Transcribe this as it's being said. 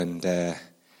and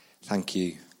thank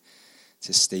you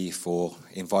to Steve for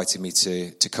inviting me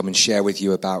to come and share with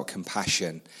you about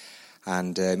compassion.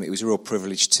 And it was a real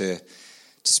privilege to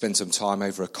spend some time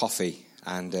over a coffee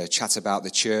and chat about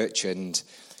the church and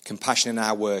compassion in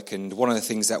our work. And one of the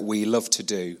things that we love to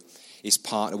do is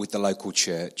partner with the local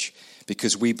church,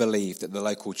 because we believe that the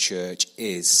local church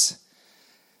is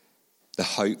the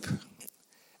hope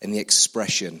and the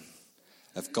expression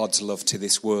of God's love to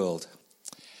this world.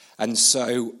 And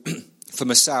so, for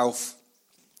myself,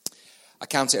 I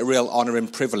count it a real honour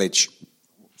and privilege.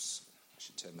 Whoops, I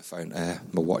should turn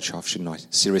my watch off, shouldn't I?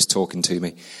 Siri's talking to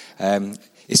me.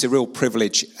 It's a real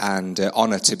privilege and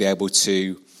honour to be able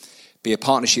to be a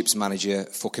partnerships manager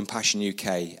for Compassion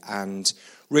UK and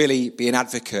really be an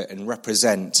advocate and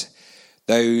represent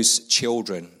those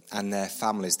children and their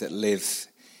families that live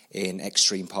in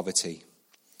extreme poverty.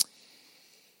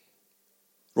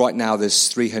 Right now, there's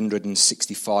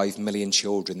 365 million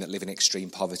children that live in extreme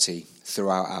poverty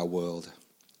throughout our world.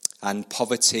 And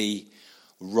poverty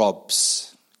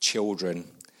robs children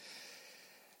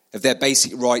of their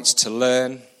basic rights to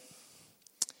learn,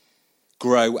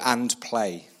 grow, and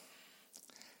play.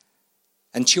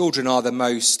 And children are the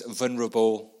most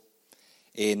vulnerable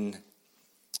in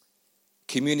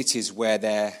communities where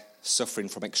they're suffering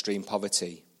from extreme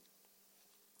poverty.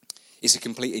 It's a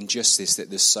complete injustice that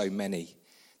there's so many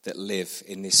that live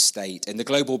in this state. And the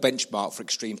global benchmark for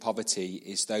extreme poverty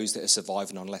is those that are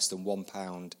surviving on less than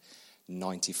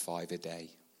 £1.95 a day.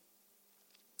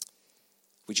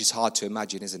 Which is hard to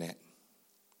imagine, isn't it?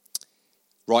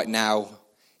 Right now,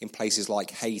 in places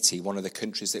like Haiti, one of the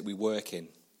countries that we work in,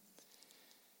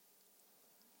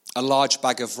 a large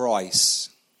bag of rice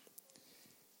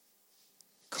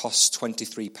costs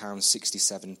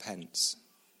 £23.67,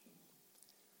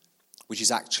 which is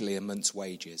actually a month's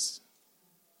wages.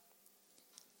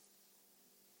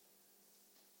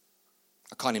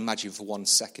 I can't imagine for 1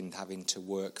 second having to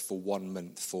work for 1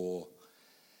 month for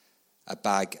a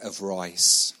bag of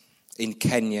rice. In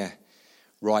Kenya,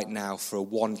 right now, for a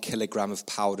 1 kilogram of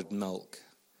powdered milk,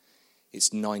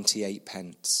 it's 98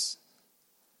 pence.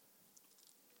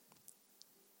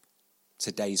 It's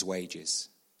a day's wages.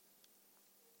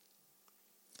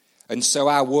 And so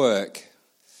our work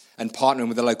and partnering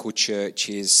with the local church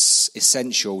is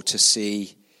essential to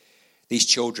see these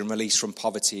children released from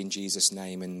poverty in Jesus'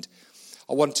 name. And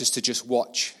I want us to just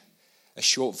watch a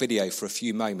short video for a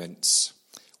few moments,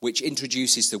 which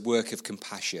introduces the work of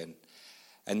compassion.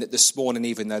 And that this morning,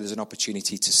 even though there's an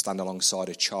opportunity to stand alongside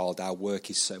a child, our work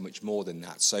is so much more than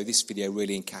that. So this video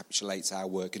really encapsulates our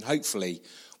work and hopefully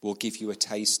will give you a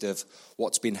taste of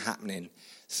what's been happening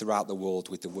throughout the world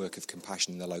with the work of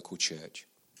compassion in the local church.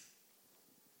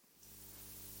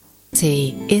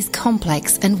 Poverty is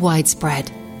complex and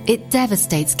widespread. It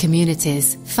devastates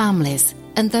communities, families,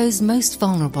 and those most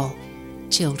vulnerable,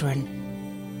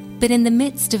 children. But in the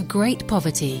midst of great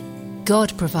poverty,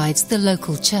 God provides the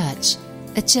local church.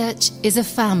 A church is a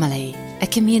family, a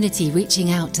community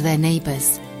reaching out to their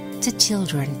neighbours, to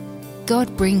children.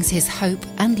 God brings his hope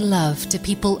and love to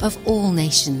people of all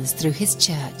nations through his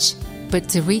church. But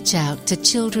to reach out to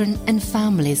children and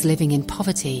families living in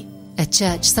poverty, a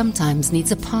church sometimes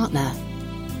needs a partner.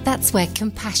 That's where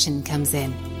Compassion comes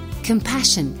in.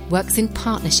 Compassion works in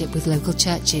partnership with local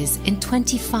churches in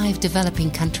 25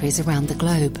 developing countries around the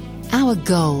globe. Our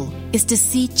goal is to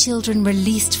see children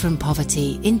released from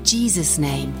poverty in Jesus'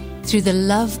 name through the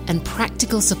love and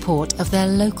practical support of their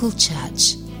local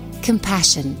church.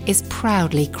 Compassion is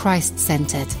proudly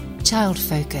Christ-centered,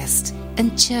 child-focused,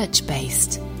 and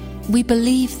church-based. We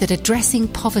believe that addressing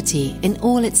poverty in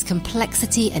all its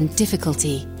complexity and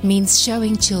difficulty means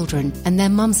showing children and their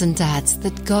mums and dads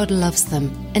that God loves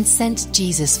them and sent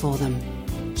Jesus for them.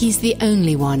 He's the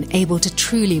only one able to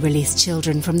truly release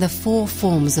children from the 4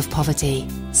 forms of poverty: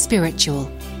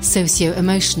 spiritual,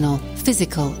 socio-emotional,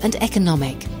 physical, and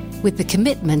economic. With the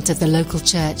commitment of the local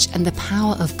church and the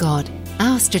power of God,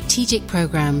 our strategic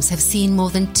programs have seen more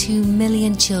than 2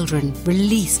 million children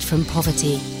released from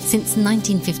poverty since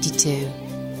 1952.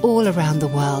 All around the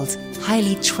world,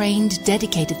 highly trained,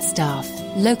 dedicated staff,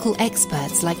 local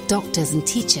experts like doctors and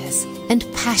teachers, and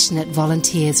passionate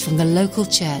volunteers from the local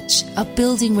church are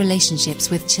building relationships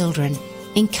with children,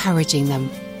 encouraging them,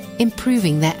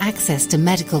 improving their access to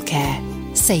medical care,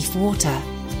 safe water,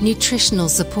 nutritional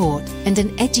support, and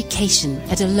an education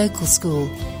at a local school,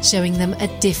 showing them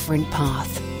a different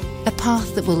path, a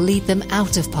path that will lead them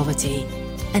out of poverty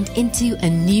and into a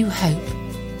new hope.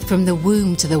 From the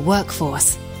womb to the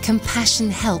workforce, Compassion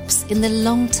helps in the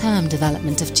long-term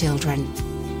development of children.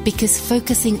 Because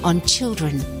focusing on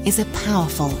children is a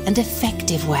powerful and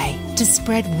effective way to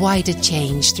spread wider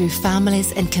change through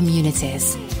families and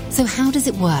communities. So how does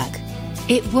it work?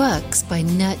 It works by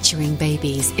nurturing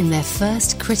babies in their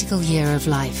first critical year of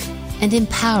life and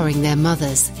empowering their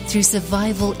mothers through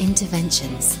survival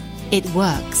interventions. It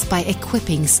works by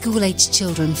equipping school-aged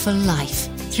children for life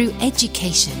through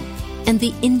education and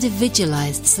the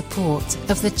individualized support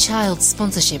of the Child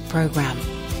Sponsorship Program.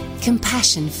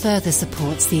 Compassion further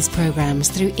supports these programs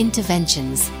through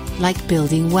interventions like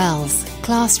building wells,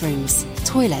 classrooms,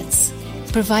 toilets,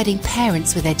 providing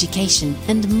parents with education,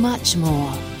 and much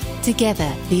more.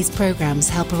 Together, these programs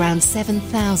help around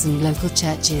 7,000 local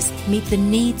churches meet the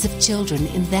needs of children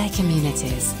in their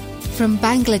communities. From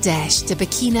Bangladesh to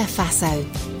Burkina Faso,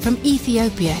 from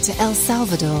Ethiopia to El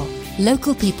Salvador,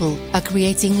 local people are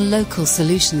creating local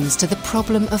solutions to the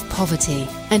problem of poverty.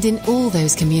 And in all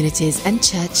those communities and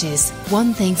churches,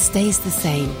 one thing stays the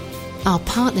same. Our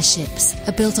partnerships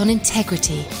are built on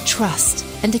integrity, trust,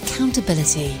 and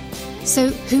accountability. So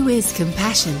who is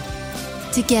Compassion?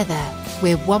 Together,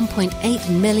 we're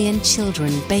 1.8 million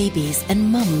children, babies,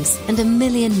 and mums, and 1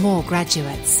 million more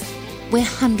graduates. We're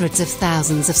hundreds of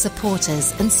thousands of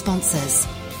supporters and sponsors.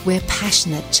 We're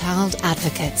passionate child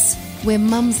advocates. We're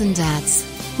mums and dads.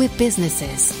 We're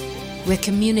businesses. We're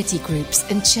community groups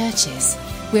and churches.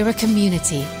 We're a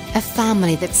community, a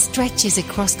family that stretches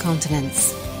across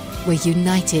continents. We're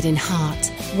united in heart,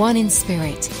 one in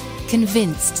spirit,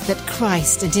 convinced that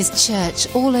Christ and His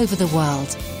church all over the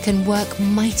world can work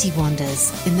mighty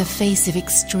wonders in the face of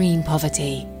extreme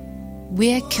poverty.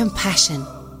 We're Compassion,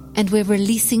 and we're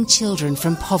releasing children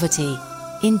from poverty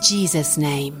in Jesus'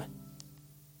 name.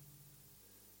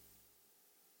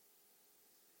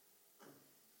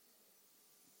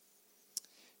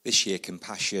 This year,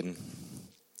 Compassion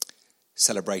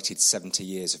celebrated 70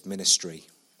 years of ministry.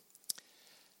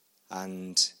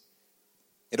 And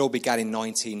it all began in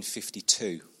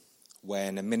 1952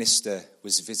 when a minister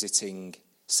was visiting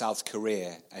South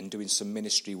Korea and doing some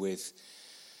ministry with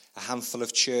a handful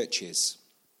of churches.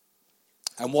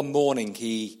 And one morning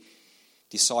he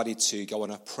decided to go on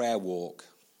a prayer walk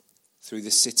through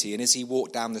the city. And as he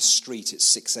walked down the street at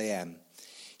 6 a.m.,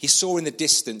 he saw in the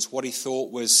distance what he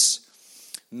thought was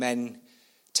men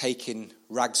taking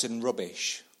rags and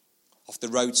rubbish off the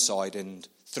roadside and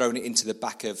throwing it into the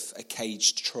back of a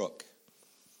caged truck.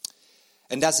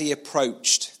 And as he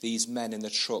approached these men in the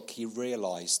truck, he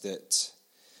realised that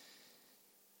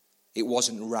it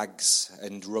wasn't rags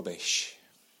and rubbish,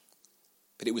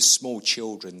 but it was small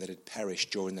children that had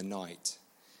perished during the night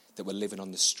that were living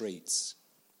on the streets.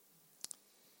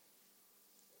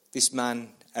 This man,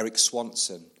 Eric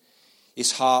Swanson,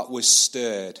 his heart was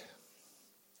stirred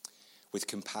with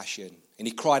compassion. And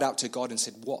he cried out to God and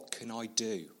said, what can I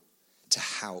do to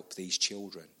help these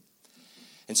children?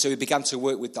 And so he began to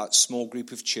work with that small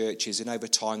group of churches. And over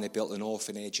time they built an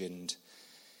orphanage and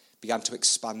began to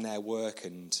expand their work.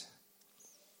 And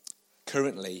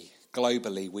currently,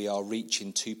 globally, we are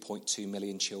reaching 2.2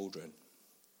 million children,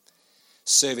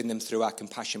 serving them through our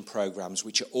compassion programs,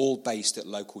 which are all based at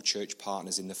local church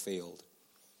partners in the field.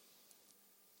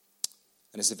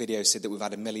 And as the video said, that we've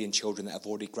had 1 million children that have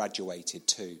already graduated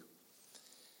too.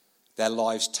 Their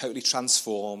lives totally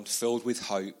transformed, filled with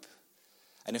hope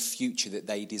and a future that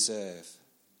they deserve.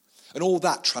 And all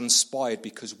that transpired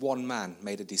because one man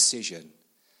made a decision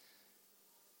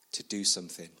to do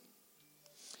something.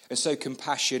 And so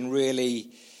Compassion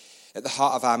really, at the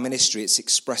heart of our ministry, it's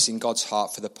expressing God's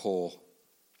heart for the poor.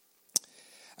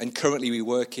 And currently we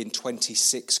work in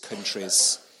 26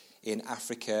 countries in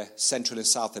Africa, Central and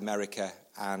South America,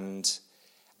 and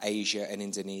Asia and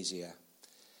Indonesia.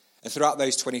 And throughout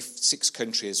those 26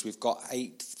 countries, we've got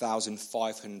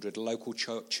 8,500 local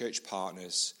church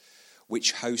partners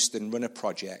which host and run a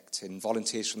project, and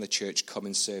volunteers from the church come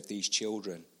and serve these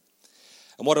children.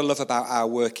 And what I love about our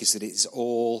work is that it's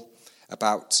all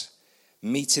about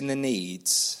meeting the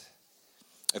needs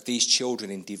of these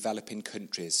children in developing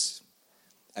countries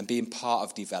and being part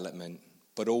of development,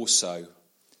 but also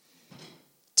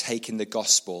taking the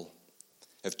gospel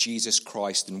of Jesus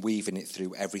Christ and weaving it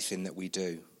through everything that we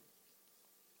do.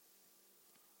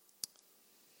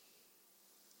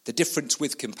 The difference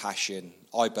with Compassion,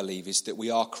 I believe, is that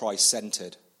we are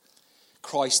Christ-centered.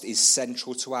 Christ is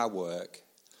central to our work.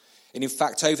 And in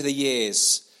fact, over the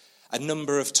years, a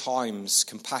number of times,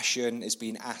 Compassion has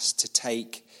been asked to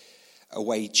take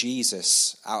away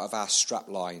Jesus out of our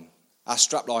strapline. Our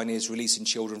strapline is releasing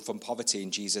children from poverty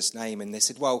in Jesus' name. And they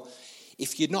said, well,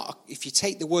 if you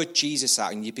take the word Jesus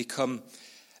out and you become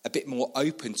a bit more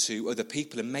open to other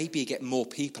people and maybe get more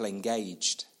people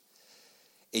engaged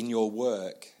in your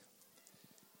work,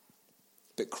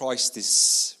 But Christ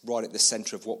is right at the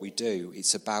centre of what we do.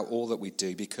 It's about all that we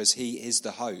do because he is the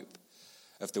hope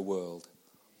of the world.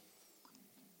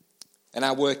 And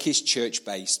our work is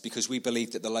church-based because we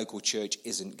believe that the local church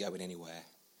isn't going anywhere.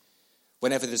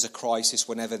 Whenever there's a crisis,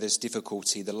 whenever there's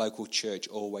difficulty, the local church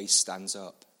always stands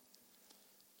up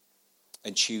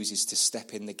and chooses to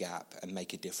step in the gap and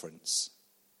make a difference.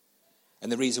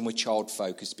 And the reason we're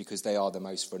child-focused is because they are the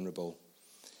most vulnerable.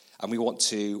 And we want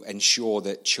to ensure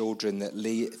that children that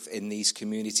live in these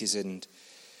communities and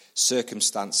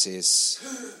circumstances,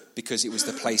 because it was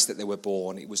the place that they were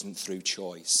born, it wasn't through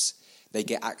choice. They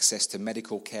get access to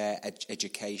medical care,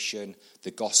 education,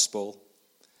 the gospel,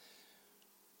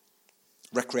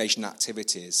 recreation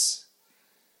activities,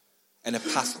 and a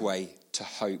pathway to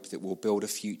hope that will build a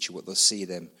future where they'll see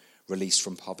them released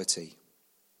from poverty.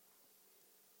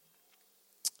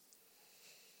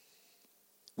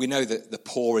 We know that the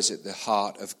poor is at the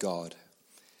heart of God.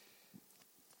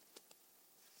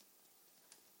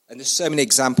 And there's so many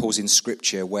examples in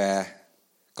Scripture where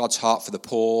God's heart for the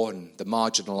poor and the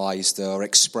marginalised are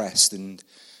expressed and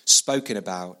spoken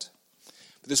about.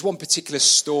 But there's one particular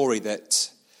story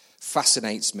that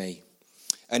fascinates me,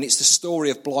 and it's the story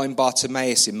of blind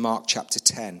Bartimaeus in Mark chapter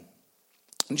 10.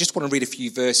 I just want to read a few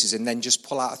verses and then just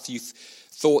pull out a few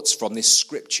thoughts from this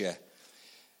scripture,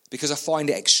 because I find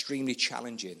it extremely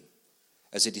challenging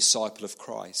as a disciple of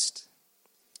Christ.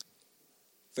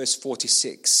 Verse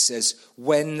 46 says,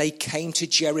 "When they came to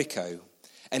Jericho,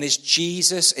 and as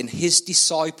Jesus and his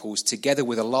disciples, together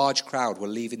with a large crowd, were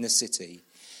leaving the city,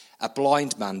 a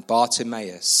blind man,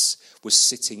 Bartimaeus, was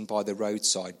sitting by the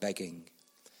roadside begging.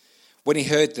 When he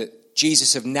heard that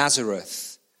Jesus of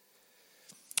Nazareth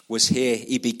was here,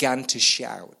 he began to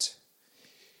shout,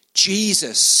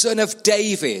 'Jesus, Son of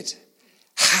David,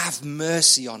 have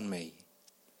mercy on me.'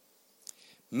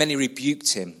 Many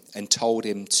rebuked him and told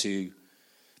him to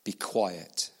be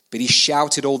quiet, but he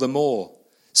shouted all the more,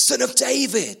 'Son of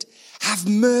David, have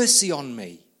mercy on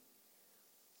me.'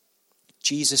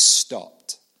 Jesus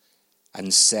stopped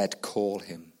and said, 'Call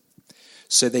him.'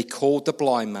 So they called the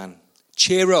blind man.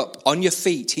 'Cheer up, on your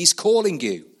feet, he's calling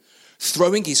you.'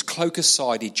 Throwing his cloak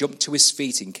aside, he jumped to his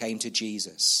feet and came to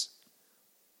Jesus.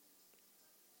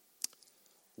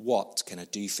 'What can I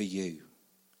do for you?'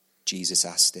 Jesus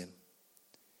asked him.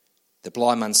 The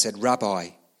blind man said,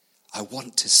 'Rabbi, I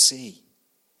want to see.'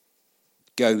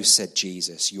 'Go,' said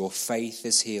Jesus, 'your faith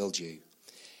has healed you.'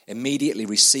 Immediately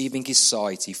receiving his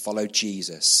sight, he followed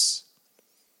Jesus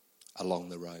along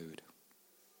the road."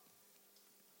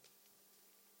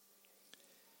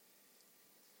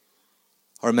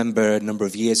 I remember a number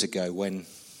of years ago when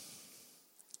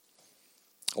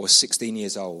I was 16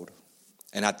 years old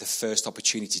and had the first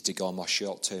opportunity to go on my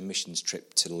short-term missions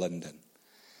trip to London.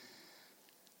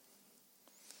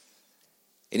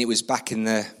 And it was back in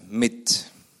the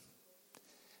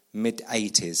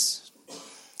mid-80s.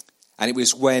 And it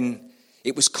was when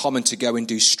it was common to go and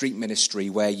do street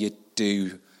ministry, where you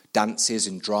do dances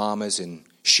and dramas and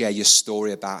share your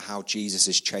story about how Jesus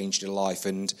has changed your life.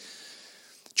 And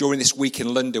during this week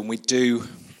in London, we'd do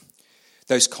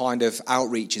those kind of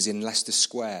outreaches in Leicester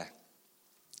Square.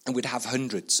 And we'd have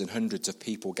hundreds and hundreds of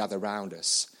people gather around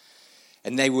us.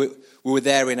 And we were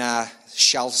there in our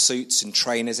shell suits and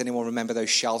trainers. Anyone remember those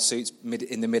shell suits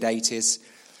in the mid-80s?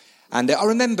 And I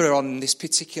remember on this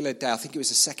particular day, I think it was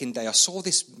the second day, I saw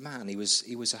this man. He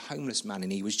was a homeless man,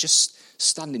 and he was just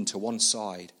standing to one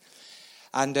side.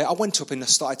 And I went up and I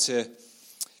started to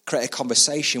create a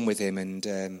conversation with him,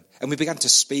 and we began to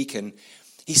speak. And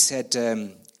he said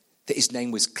that his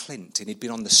name was Clint, and he'd been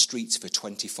on the streets for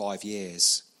 25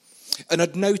 years. And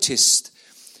I'd noticed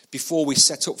before we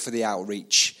set up for the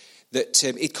outreach that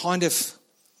he'd kind of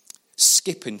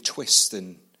skip and twist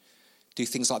and do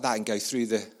things like that and go through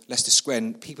the Leicester Square,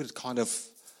 and people would kind of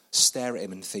stare at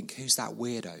him and think, "Who's that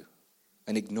weirdo?"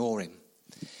 and ignore him.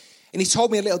 And he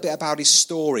told me a little bit about his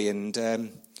story, and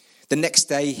the next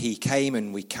day he came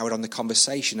and we carried on the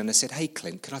conversation, and I said, "Hey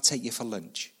Clint, can I take you for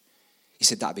lunch?" He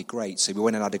said, "That'd be great." So we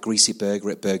went and had a greasy burger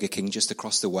at Burger King just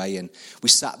across the way, and we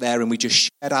sat there and we just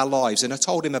shared our lives. And I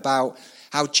told him about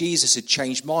how Jesus had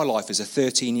changed my life as a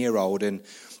 13-year-old, and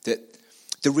that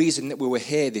the reason that we were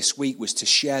here this week was to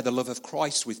share the love of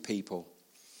Christ with people.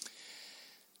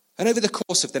 And over the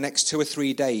course of the next 2 or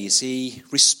 3 days, he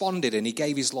responded and he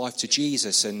gave his life to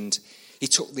Jesus, and he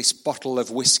took this bottle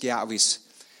of whiskey out of his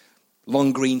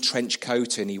long green trench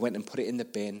coat and he went and put it in the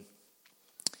bin.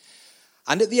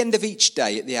 And at the end of each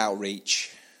day at the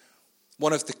outreach,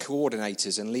 one of the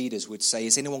coordinators and leaders would say,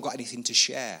 "Has anyone got anything to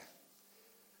share?"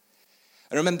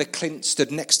 I remember Clint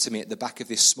stood next to me at the back of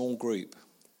this small group,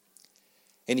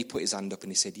 and he put his hand up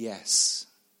and he said, "Yes,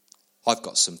 I've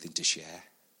got something to share.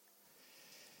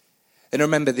 And I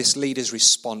remember this leader's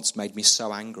response made me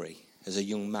so angry as a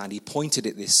young man. He pointed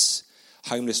at this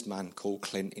homeless man called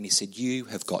Clint and he said, "You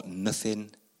have got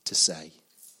nothing to say."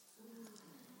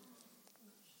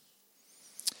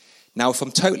 Now, if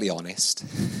I'm totally honest,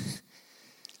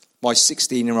 my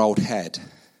 16-year-old head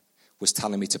was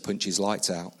telling me to punch his lights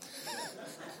out.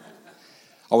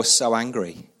 I was so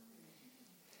angry.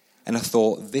 And I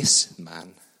thought, this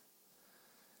man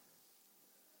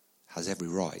has every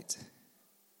right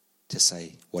to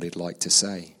say what he'd like to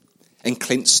say. And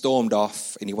Clint stormed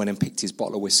off and he went and picked his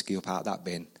bottle of whiskey up out that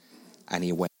bin and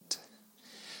he went.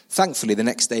 Thankfully, the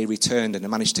next day he returned and I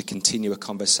managed to continue a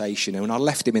conversation. And when I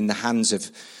left him in the hands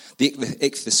of the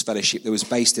Ichthus Fellowship that was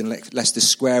based in Leicester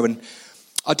Square, and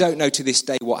I don't know to this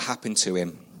day what happened to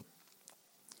him.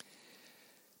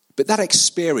 But that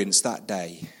experience that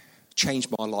day changed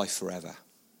my life forever.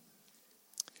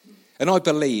 And I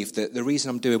believe that the reason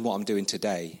I'm doing what I'm doing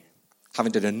today,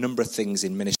 having done a number of things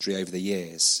in ministry over the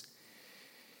years,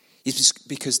 is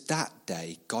because that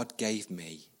day God gave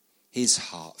me his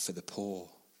heart for the poor,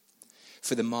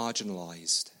 for the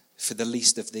marginalised, for the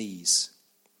least of these.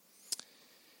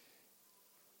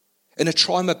 And I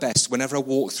try my best whenever I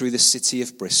walk through the city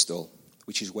of Bristol,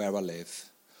 which is where I live,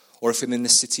 or if I'm in the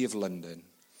city of London,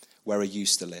 where I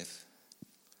used to live.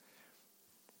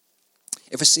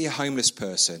 If I see a homeless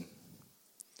person,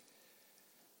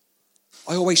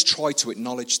 I always try to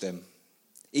acknowledge them,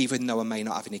 even though I may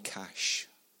not have any cash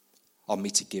on me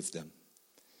to give them.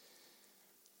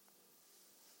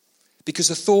 Because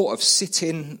the thought of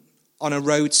sitting on a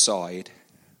roadside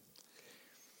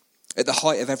at the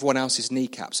height of everyone else's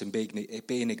kneecaps and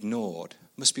being ignored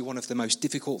must be one of the most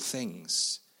difficult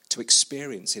things to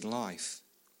experience in life.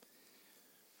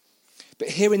 But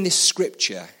here in this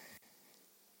scripture,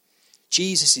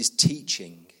 Jesus is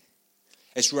teaching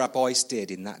as rabbis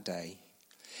did in that day.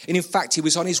 And in fact, he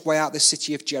was on his way out the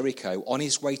city of Jericho, on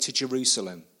his way to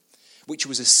Jerusalem, which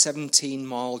was a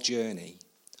 17-mile journey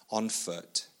on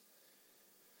foot,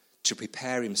 to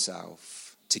prepare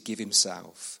himself, to give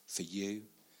himself for you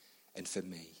and for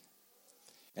me,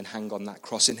 and hang on that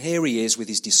cross. And here he is with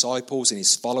his disciples and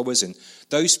his followers and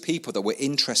those people that were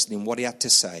interested in what he had to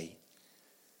say.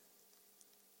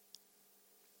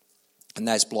 And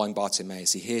there's blind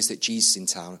Bartimaeus. He hears that Jesus is in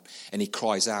town and he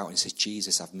cries out and says,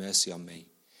 "Jesus, have mercy on me."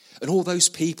 And all those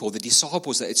people, the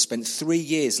disciples that had spent 3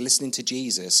 years listening to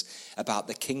Jesus about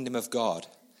the kingdom of God,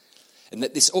 and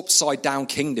that this upside down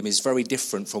kingdom is very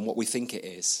different from what we think it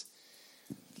is.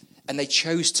 And they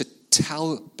chose to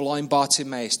tell blind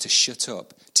Bartimaeus to shut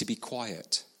up, to be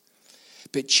quiet.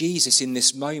 But Jesus in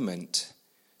this moment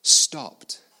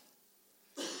stopped.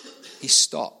 He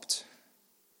stopped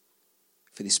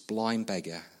for this blind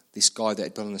beggar, this guy that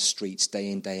had been on the streets day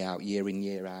in, day out, year in,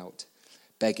 year out,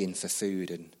 begging for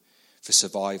food and for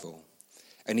survival.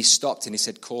 And he stopped and he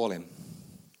said, "Call him."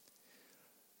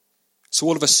 So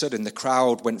all of a sudden, the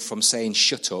crowd went from saying,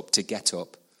 "Shut up," to "Get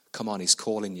up. Come on, he's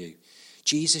calling you."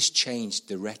 Jesus changed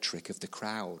the rhetoric of the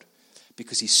crowd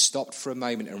because he stopped for a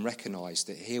moment and recognized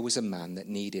that here was a man that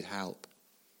needed help.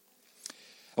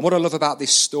 And what I love about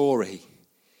this story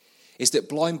is that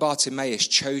blind Bartimaeus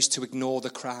chose to ignore the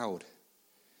crowd.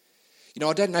 You know,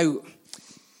 I don't know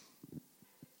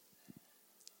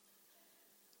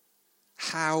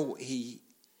how he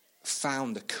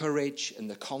found the courage and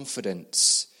the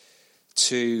confidence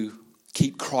to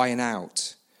keep crying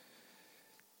out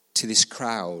to this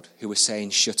crowd who were saying,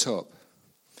 "Shut up."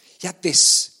 He had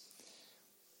this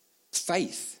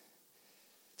faith,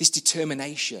 this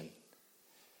determination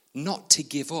not to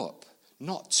give up,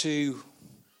 not to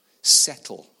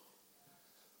settle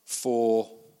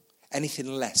for anything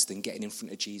less than getting in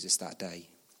front of Jesus that day.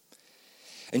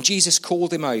 And Jesus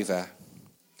called him over,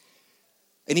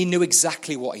 and he knew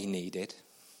exactly what he needed,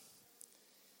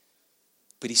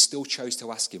 but he still chose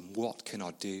to ask him, "What can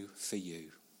I do for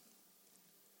you?"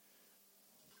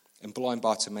 And blind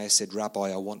Bartimaeus said,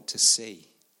 "Rabbi, I want to see."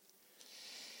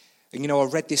 And you know, I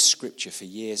read this scripture for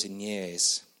years and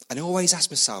years, and I always ask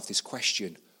myself this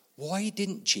question: why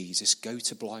didn't Jesus go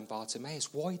to blind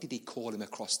Bartimaeus? Why did he call him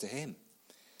across to him?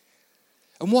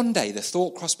 And one day the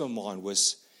thought crossed my mind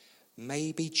was,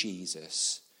 maybe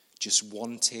Jesus just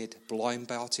wanted blind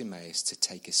Bartimaeus to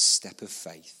take a step of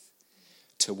faith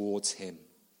towards him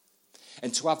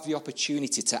and to have the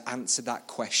opportunity to answer that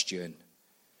question,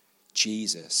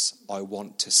 "Jesus, I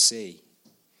want to see."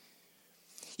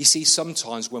 You see,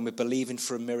 sometimes when we're believing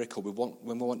for a miracle, when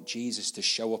we want Jesus to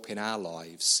show up in our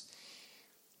lives,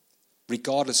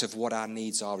 regardless of what our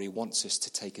needs are, he wants us to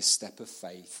take a step of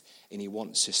faith and he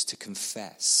wants us to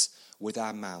confess with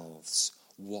our mouths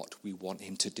what we want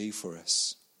him to do for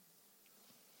us.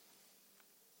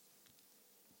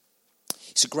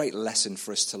 It's a great lesson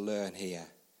for us to learn here.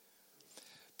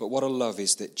 But what I love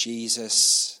is that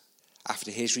Jesus,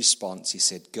 after his response, he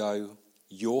said, "Go,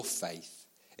 your faith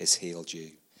has healed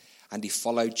you." And he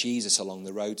followed Jesus along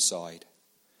the roadside.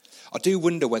 I do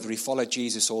wonder whether he followed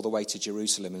Jesus all the way to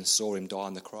Jerusalem and saw him die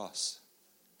on the cross.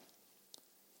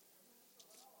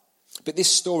 But this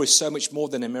story is so much more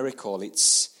than a miracle.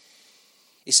 It's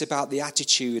about the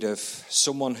attitude of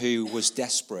someone who was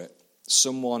desperate,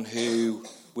 someone who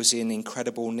was in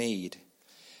incredible need.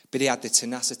 But he had the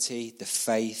tenacity, the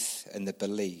faith, and the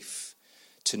belief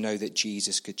to know that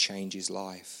Jesus could change his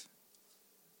life.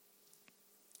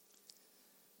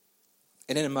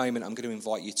 And in a moment, I'm going to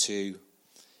invite you to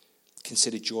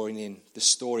consider joining the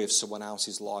story of someone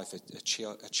else's life,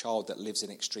 a child that lives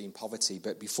in extreme poverty.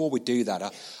 But before we do that,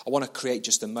 I want to create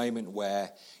just a moment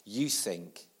where you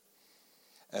think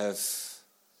of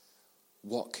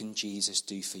what can Jesus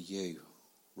do for you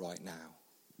right now?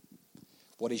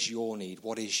 What is your need?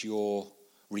 What is your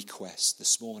request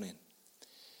this morning?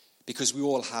 Because we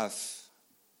all have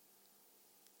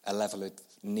a level of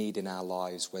need in our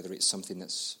lives, whether it's something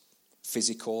that's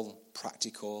physical,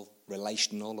 practical,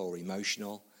 relational, or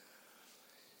emotional.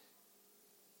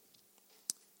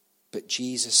 But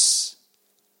Jesus,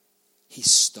 he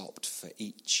stopped for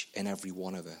each and every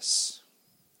one of us.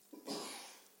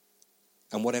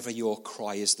 And whatever your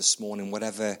cry is this morning,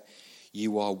 whatever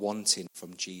you are wanting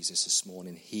from Jesus this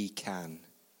morning, he can.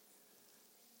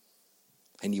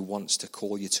 And he wants to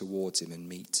call you towards him and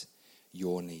meet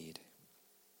your need.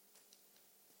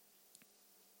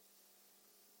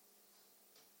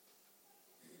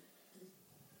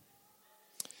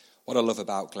 What I love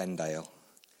about Glendale,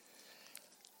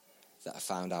 that I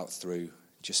found out through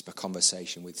just my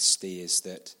conversation with Steve, is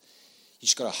that you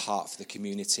just got a heart for the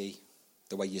community,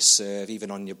 the way you serve.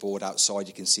 Even on your board outside,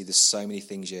 you can see there's so many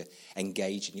things you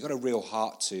engage in. You've got a real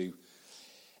heart to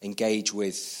engage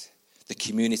with the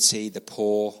community, the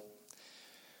poor,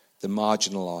 the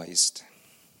marginalised.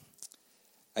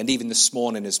 And even this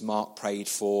morning, as Mark prayed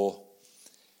for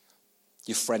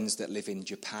your friends that live in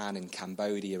Japan and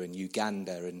Cambodia and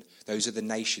Uganda, and those are the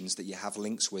nations that you have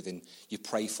links with and you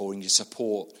pray for and you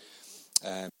support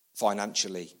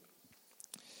financially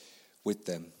with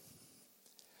them.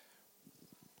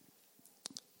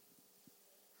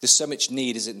 There's so much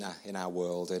need, isn't there, in our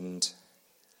world, and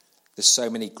there's so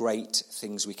many great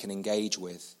things we can engage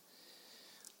with.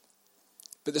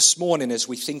 But this morning, as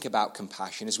we think about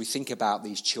compassion, as we think about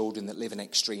these children that live in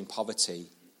extreme poverty,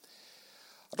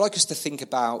 I'd like us to think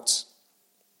about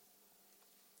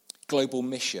global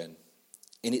mission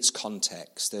in its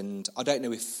context. And I don't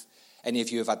know if any of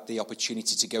you have had the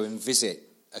opportunity to go and visit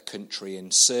a country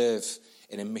and serve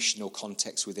in a missional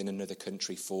context within another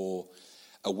country for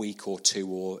a week or two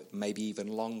or maybe even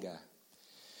longer.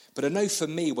 But I know for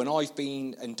me, when I've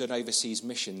been and done overseas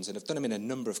missions, and I've done them in a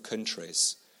number of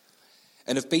countries,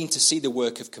 and I've been to see the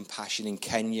work of compassion in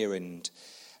Kenya and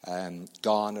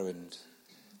Ghana, and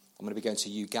I'm going to be going to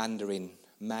Uganda in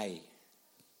May.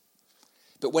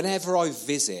 But whenever I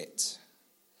visit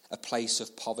a place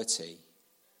of poverty,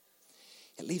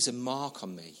 it leaves a mark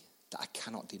on me that I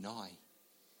cannot deny.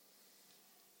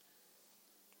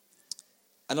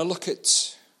 And I look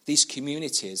at these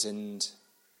communities, and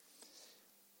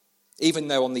even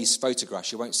though on these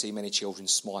photographs you won't see many children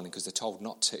smiling because they're told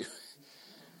not to,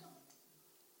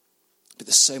 but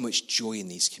there's so much joy in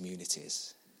these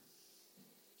communities.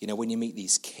 You know, when you meet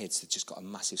these kids, they've just got a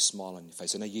massive smile on your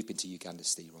face. I know you've been to Uganda,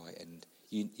 Steve, right? And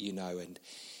you know, and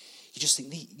you just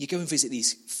think, you go and visit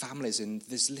these families and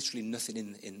there's literally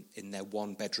nothing in their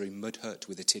one-bedroom mud hut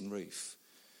with a tin roof.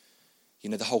 You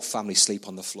know, the whole family sleep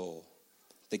on the floor.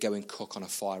 They go and cook on a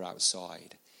fire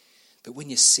outside. But when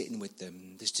you're sitting with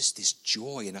them, there's just this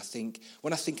joy. And I think,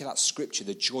 when I think of that scripture,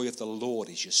 the joy of the Lord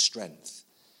is your strength,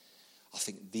 I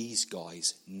think these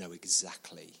guys know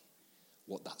exactly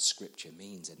what that scripture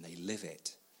means, and they live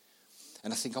it.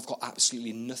 And I think I've got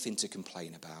absolutely nothing to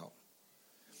complain about.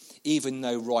 Even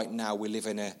though right now we live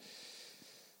in an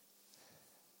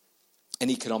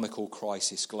economical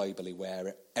crisis globally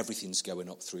where everything's going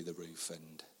up through the roof.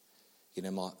 And, you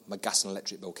know, my gas and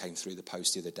electric bill came through the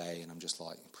post the other day, and I'm just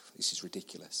like, this is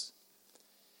ridiculous.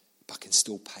 But I can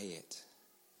still pay it,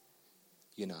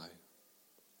 you know.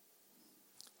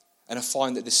 And I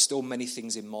find that there's still many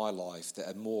things in my life that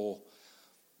are more...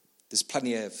 There's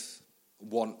plenty of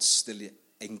wants still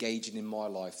engaging in my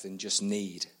life than just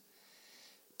need.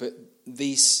 But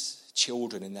these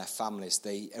children and their families,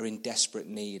 they are in desperate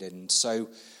need. And so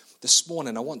this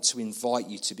morning I want to invite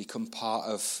you to become part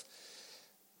of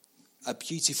a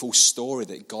beautiful story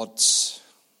that God's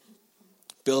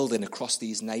building across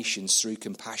these nations through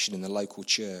compassion in the local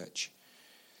church.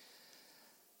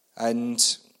 And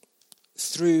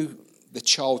through the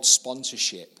child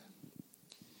sponsorship,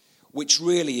 which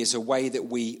really is a way that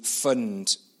we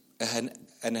fund an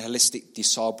holistic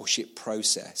discipleship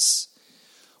process,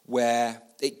 where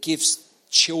it gives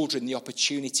children the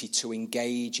opportunity to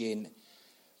engage in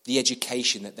the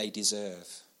education that they deserve.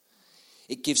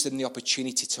 It gives them the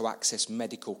opportunity to access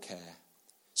medical care.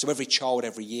 So every child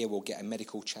every year will get a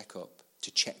medical checkup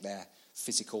to check their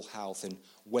physical health, and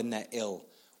when they're ill,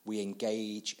 we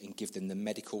engage and give them the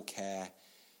medical care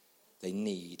they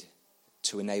need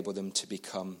to enable them to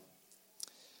become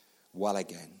well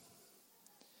again.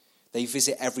 They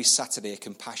visit every Saturday a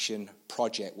compassion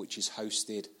project which is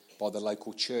hosted by the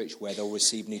local church, where they'll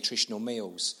receive nutritional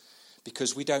meals,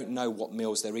 because we don't know what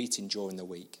meals they're eating during the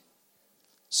week.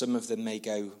 Some of them may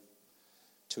go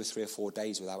 2 or 3 or 4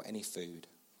 days without any food.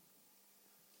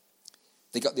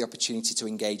 They got the opportunity to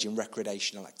engage in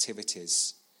recreational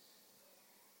activities,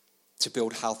 to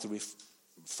build healthy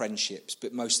friendships,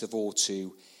 but most of all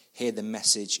to hear the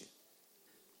message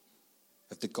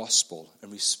of the gospel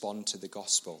and respond to the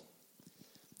gospel.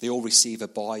 They all receive a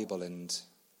Bible, and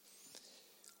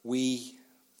we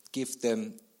give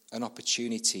them an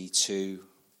opportunity to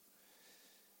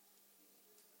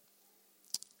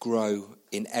grow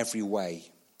in every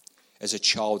way as a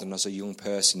child and as a young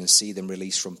person, and see them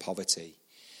released from poverty.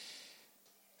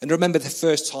 And I remember the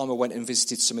first time I went and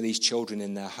visited some of these children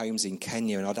in their homes in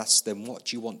Kenya, and I'd ask them, what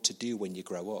do you want to do when you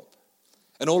grow up?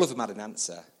 And all of them had an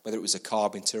answer, whether it was a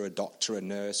carpenter, a doctor, a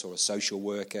nurse, or a social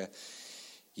worker,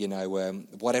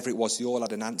 whatever it was, they all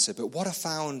had an answer. But what I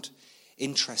found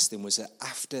interesting was that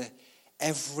after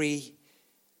every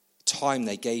time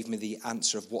they gave me the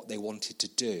answer of what they wanted to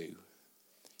do,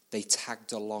 they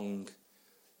tagged along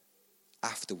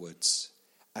afterwards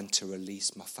and to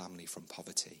release my family from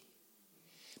poverty.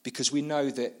 Because we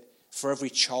know that for every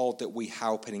child that we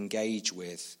help and engage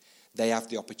with, they have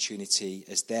the opportunity,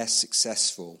 as they're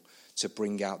successful, to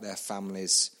bring out their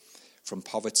families from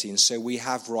poverty. And so we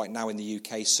have right now in the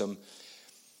UK some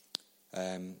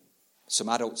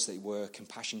adults that were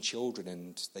compassion children,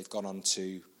 and they've gone on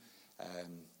to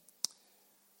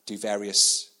do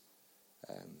various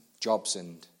jobs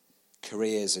and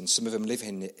careers, and some of them live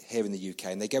here in the UK,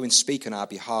 and they go and speak on our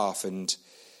behalf. And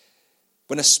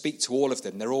when I speak to all of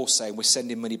them, they're all saying, we're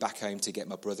sending money back home to get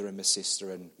my brother and my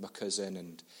sister and my cousin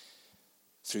and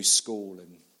through school,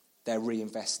 and they're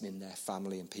reinvesting in their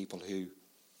family and people who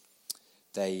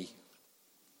they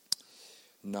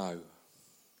know.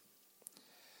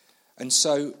 And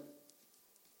so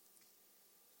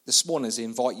this morning, I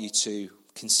invite you to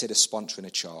consider sponsoring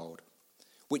a child,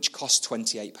 which costs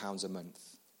 £28 a month,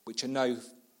 which I know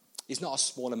is not a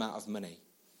small amount of money.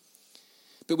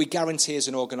 But we guarantee as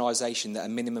an organisation that a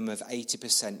minimum of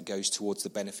 80% goes towards the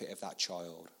benefit of that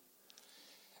child.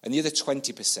 And the other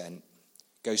 20%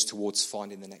 goes towards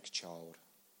finding the next child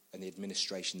and the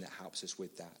administration that helps us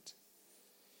with that.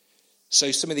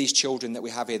 So some of these children that we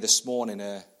have here this morning,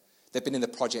 they've been in the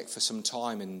project for some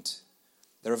time, and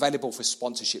they're available for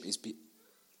sponsorship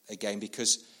again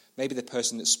because maybe the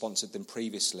person that sponsored them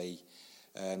previously,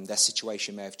 their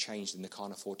situation may have changed and they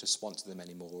can't afford to sponsor them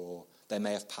anymore, or they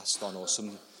may have passed on, or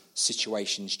some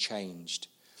situations changed.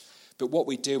 But what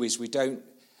we do is we don't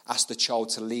ask the child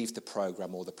to leave the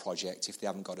programme or the project if they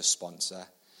haven't got a sponsor.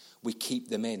 We keep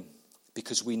them in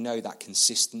because we know that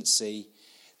consistency,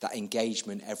 that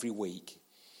engagement every week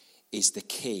is the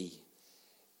key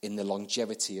in the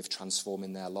longevity of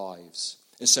transforming their lives.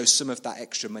 And so some of that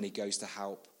extra money goes to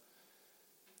help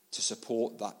to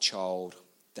support that child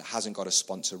that hasn't got a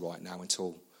sponsor right now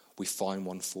until we find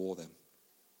one for them.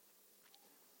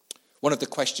 One of the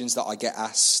questions that I get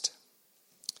asked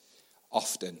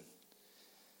often,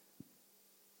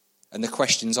 and the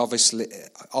questions obviously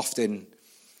often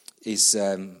is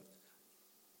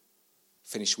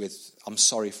finished with, I'm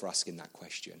sorry for asking that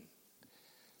question.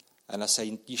 And I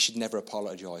say, you should never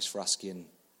apologise for asking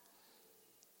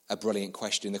a brilliant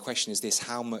question. The question is this: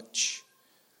 how much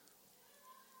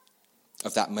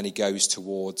of that money goes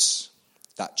towards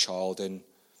that child, and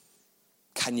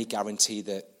can you guarantee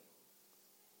that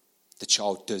the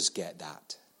child does get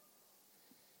that?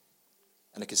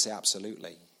 And I can say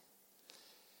absolutely.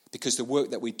 Because the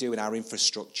work that we do in our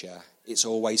infrastructure, it's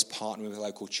always partnering with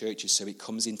local churches, so it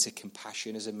comes into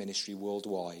Compassion as a ministry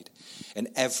worldwide. And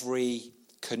every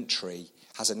country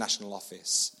has a national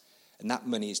office, and that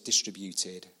money is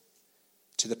distributed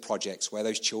to the projects where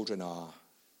those children are.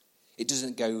 It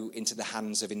doesn't go into the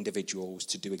hands of individuals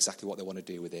to do exactly what they want to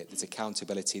do with it. There's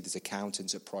accountability, there's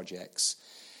accountants at projects.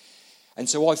 And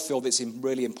so I feel that it's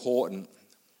really important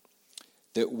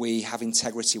that we have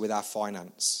integrity with our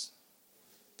finance.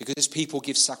 Because as people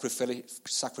give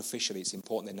sacrificially, it's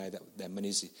important they know that their money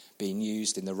is being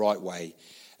used in the right way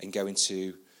and going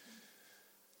to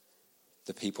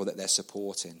the people that they're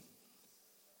supporting.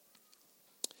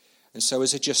 And so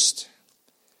as I just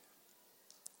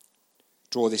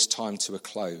draw this time to a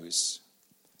close,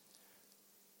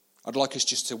 I'd like us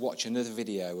just to watch another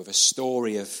video of a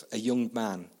story of a young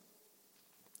man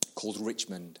called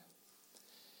Richmond,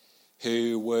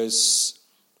 who was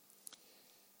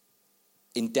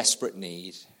in desperate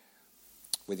need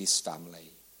with his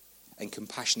family, and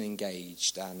Compassion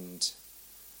engaged, and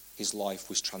his life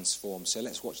was transformed. So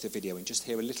let's watch the video and just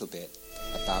hear a little bit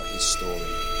about his story.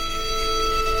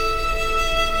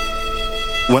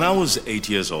 When I was 8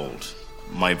 years old,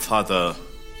 my father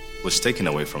was taken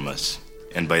away from us,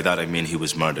 and by that I mean he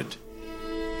was murdered.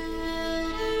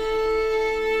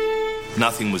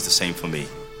 Nothing was the same for me.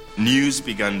 News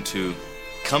began to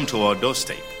come to our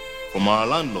doorstep. From our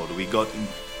landlord, we got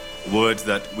word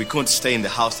that we couldn't stay in the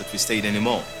house that we stayed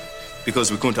anymore because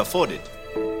we couldn't afford it.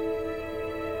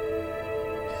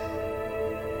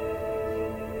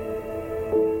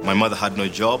 My mother had no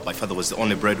job. My father was the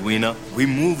only breadwinner. We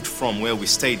moved from where we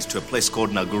stayed to a place called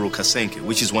Naguru Kasenke,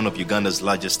 which is one of Uganda's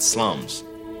largest slums.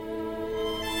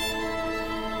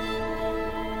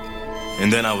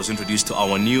 And then I was introduced to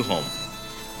our new home,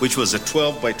 which was a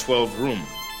 12 by 12 room.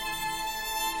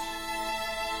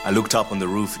 I looked up on the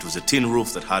roof. It was a tin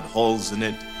roof that had holes in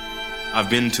it. I've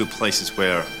been to places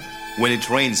where when it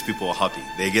rains, people are happy.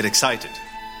 They get excited.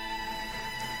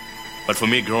 But for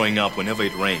me, growing up, whenever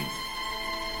it rained,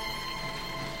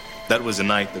 that was a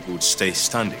night that we would stay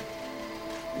standing.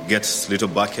 Get little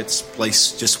buckets,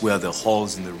 place just where the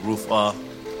holes in the roof are,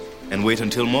 and wait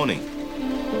until morning.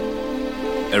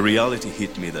 A reality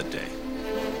hit me that day.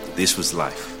 This was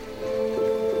life.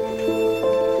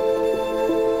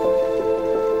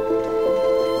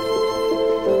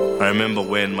 I remember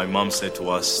when my mom said to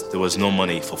us there was no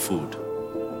money for food.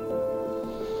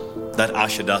 That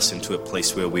ushered us into a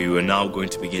place where we were now going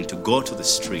to begin to go to the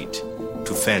street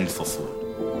to fend for food.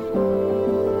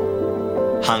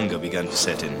 Hunger began to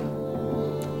set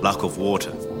in. Lack of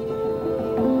water.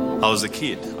 I was a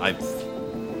kid. I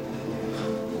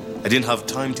didn't have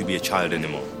time to be a child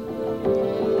anymore.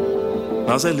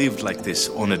 As I lived like this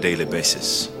on a daily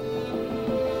basis,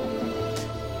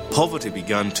 poverty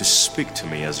began to speak to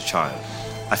me as a child.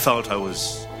 I felt I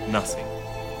was nothing.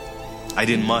 I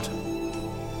didn't matter.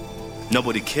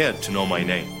 Nobody cared to know my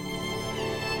name.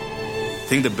 I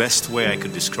think the best way I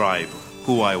could describe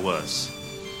who I was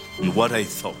and what I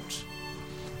thought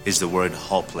is the word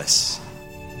hopeless.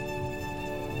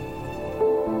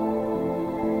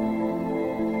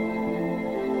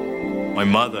 My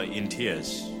mother, in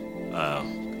tears,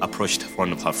 approached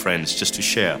one of her friends just to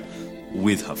share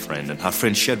with her friend, and her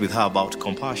friend shared with her about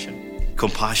Compassion.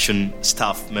 Compassion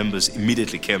staff members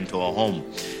immediately came to our home.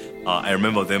 I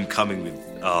remember them coming with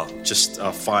just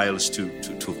files to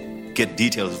get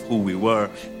details of who we were,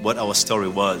 what our story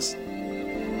was.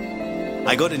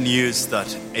 I got the news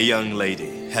that a young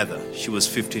lady, Heather, she was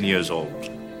 15 years old,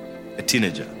 a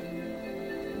teenager.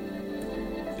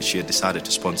 She had decided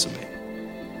to sponsor me.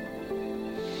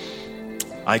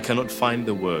 I cannot find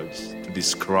the words to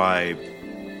describe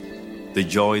the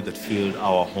joy that filled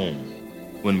our home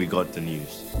when we got the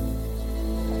news.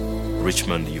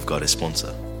 Richmond, you've got a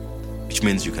sponsor, which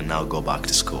means you can now go back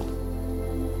to school.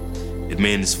 It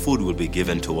means food will be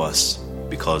given to us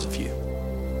because of you.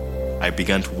 I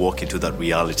began to walk into that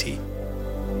reality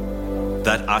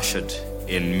that ushered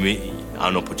in me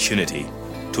an opportunity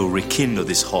to rekindle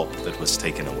this hope that was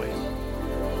taken away.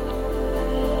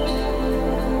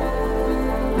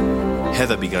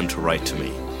 Heather began to write to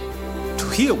me. To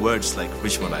hear words like,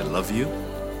 Richmond, I love you.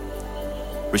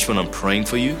 Richmond, I'm praying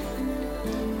for you.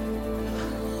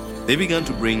 They began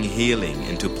to bring healing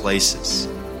into places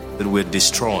that were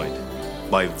destroyed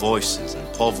by voices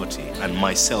and poverty and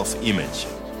my self-image.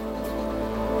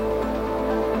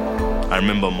 I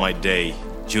remember my day,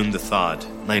 June the 3rd,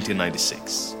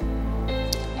 1996.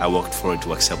 I walked forward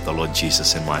to accept the Lord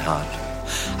Jesus in my heart.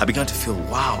 I began to feel,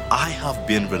 wow, I have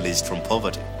been released from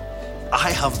poverty.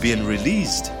 I have been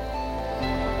released.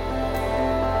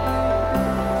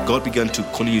 God began to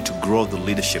continue to grow the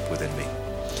leadership within me.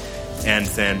 And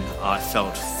then I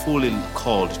felt fully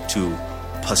called to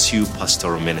pursue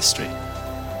pastoral ministry.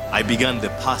 I began the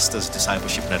Pastors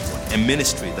Discipleship Network, a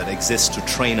ministry that exists to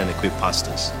train and equip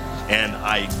pastors. And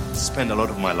I spend a lot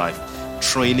of my life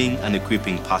training and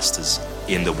equipping pastors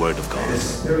in the Word of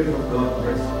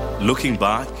God. Looking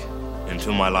back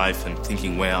into my life and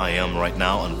thinking where I am right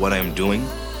now and what I am doing,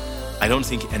 I don't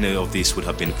think any of this would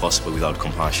have been possible without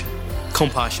compassion.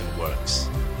 Compassion works.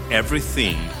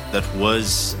 Everything that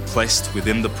was placed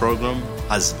within the program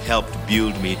has helped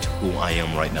build me to who I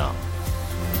am right now.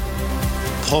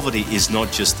 Poverty is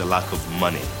not just the lack of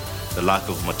money, the lack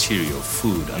of material,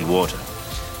 food and water.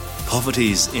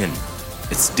 Poverty is in.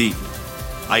 It's deep.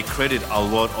 I credit a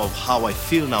lot of how I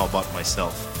feel now about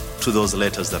myself to those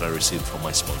letters that I received from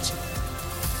my sponsor.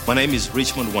 My name is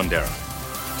Richmond Wandera,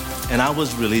 and I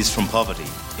was released from poverty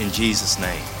in Jesus'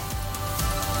 name.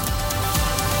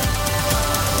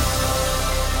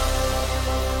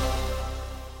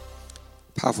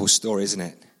 Powerful story, isn't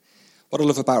it? What I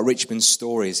love about Richmond's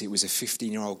story is it was a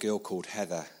 15-year-old girl called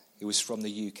Heather. It was from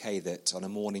the UK that on a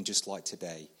morning just like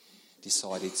today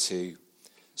decided to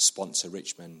sponsor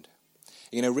Richmond.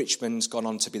 You know, Richmond's gone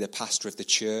on to be the pastor of the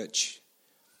church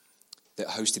that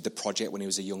hosted the project when he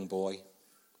was a young boy.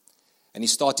 And he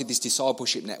started this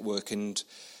discipleship network, and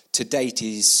to date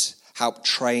he's helped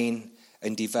train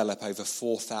and develop over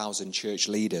 4,000 church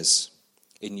leaders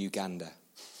in Uganda.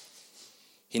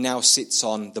 He now sits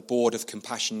on the board of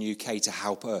Compassion UK to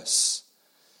help us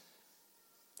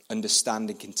understand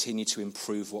and continue to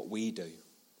improve what we do.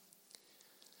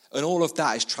 And all of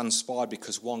that has transpired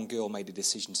because one girl made a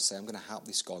decision to say, I'm going to help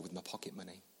this guy with my pocket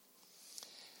money.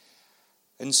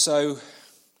 And so,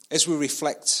 as we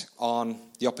reflect on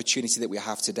the opportunity that we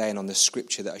have today and on the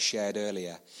scripture that I shared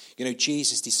earlier, you know,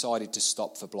 Jesus decided to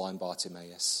stop for blind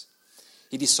Bartimaeus.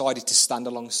 He decided to stand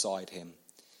alongside him.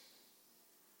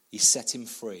 He set him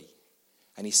free,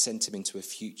 and he sent him into a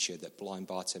future that blind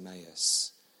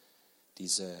Bartimaeus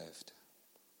deserved.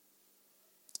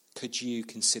 Could you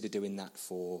consider doing that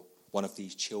for one of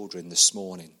these children this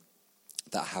morning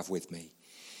that I have with me?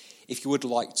 If you would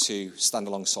like to stand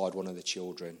alongside one of the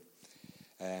children,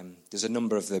 there's a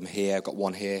number of them here. I've got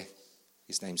one here.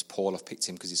 His name's Paul. I've picked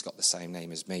him because he's got the same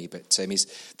name as me. But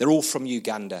they're all from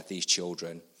Uganda, these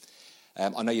children.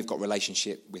 I know you've got a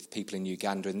relationship with people in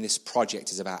Uganda, and this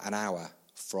project is about an hour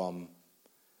from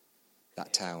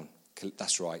that town.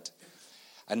 That's right.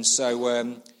 And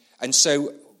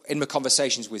so in my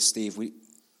conversations with Steve, we've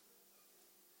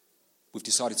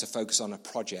decided to focus on a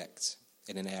project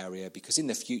in an area because in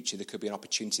the future there could be an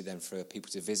opportunity then for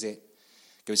people to visit,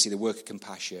 go and see the work of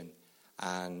compassion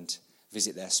and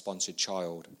visit their sponsored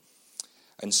child.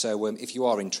 And so if you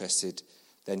are interested,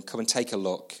 then come and take a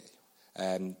look.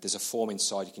 There's a form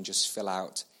inside you can just fill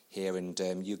out here, and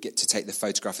you get to take the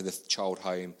photograph of the child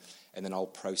home, and then I'll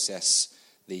process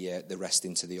the rest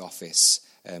into the office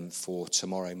for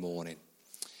tomorrow morning.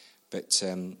 But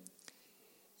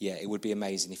yeah, it would be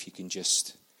amazing if you can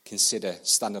just consider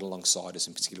standing alongside us,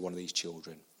 in particular one of these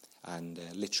children, and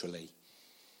literally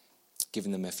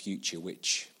giving them a future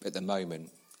which at the moment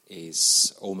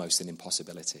is almost an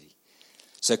impossibility.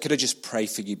 So could I just pray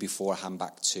for you before I hand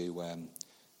back to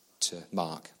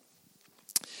Mark?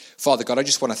 Father God, I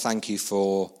just want to thank you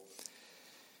for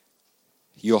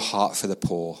your heart for the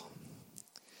poor.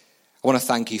 I want to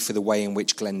thank you for the way in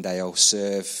which Glendale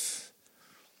serve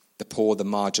the poor, the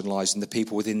marginalised, and the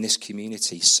people within this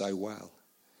community so well.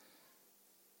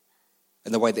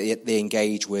 And the way that they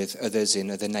engage with others in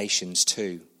other nations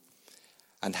too,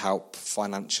 and help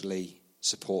financially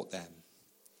support them.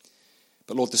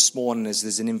 But Lord, this morning as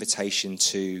there's an invitation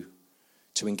to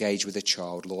engage with a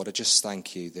child, Lord, I just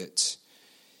thank you that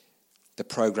the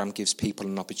programme gives people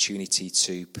an opportunity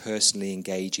to personally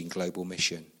engage in global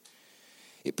mission.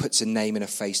 It puts a name and a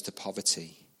face to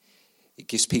poverty. It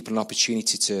gives people an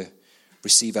opportunity to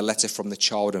receive a letter from the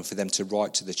child and for them to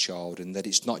write to the child, and that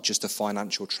it's not just a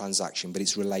financial transaction, but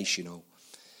it's relational.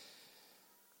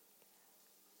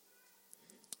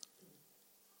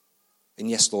 And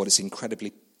yes, Lord, it's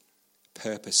incredibly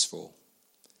purposeful.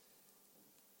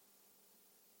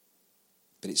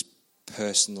 But it's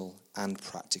personal and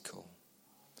practical.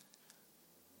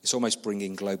 It's almost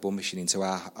bringing global mission into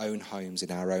our own homes,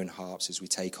 in our own hearts as we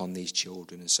take on these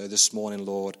children. And so this morning,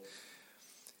 Lord,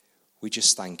 we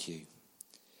just thank you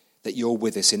that you're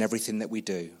with us in everything that we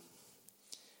do.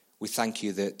 We thank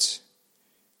you that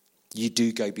you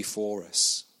do go before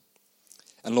us.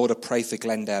 And Lord, I pray for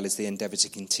Glendale as they endeavour to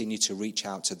continue to reach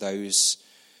out to those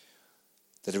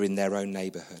that are in their own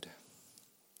neighbourhood.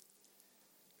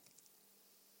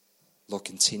 Lord,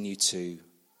 continue to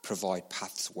provide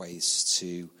pathways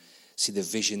to see the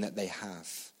vision that they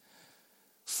have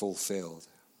fulfilled.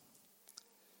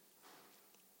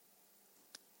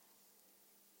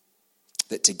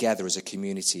 That together as a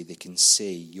community they can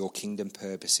see your kingdom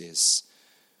purposes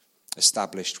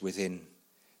established within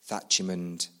Thatcham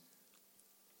and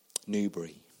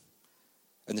Newbury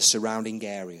and the surrounding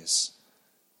areas.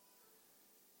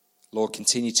 Lord,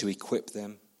 continue to equip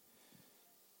them.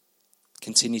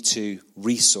 Continue to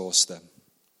resource them.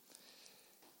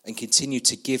 And continue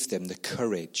to give them the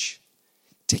courage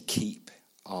to keep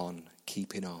on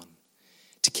keeping on.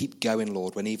 To keep going,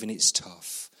 Lord, when even it's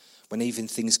tough. When even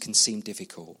things can seem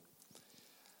difficult.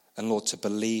 And Lord, to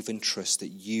believe and trust that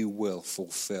you will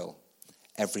fulfill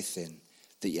everything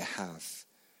that you have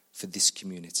for this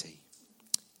community.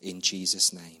 In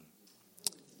Jesus' name,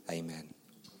 amen.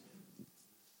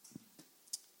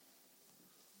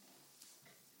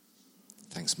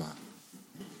 Thanks, Matt.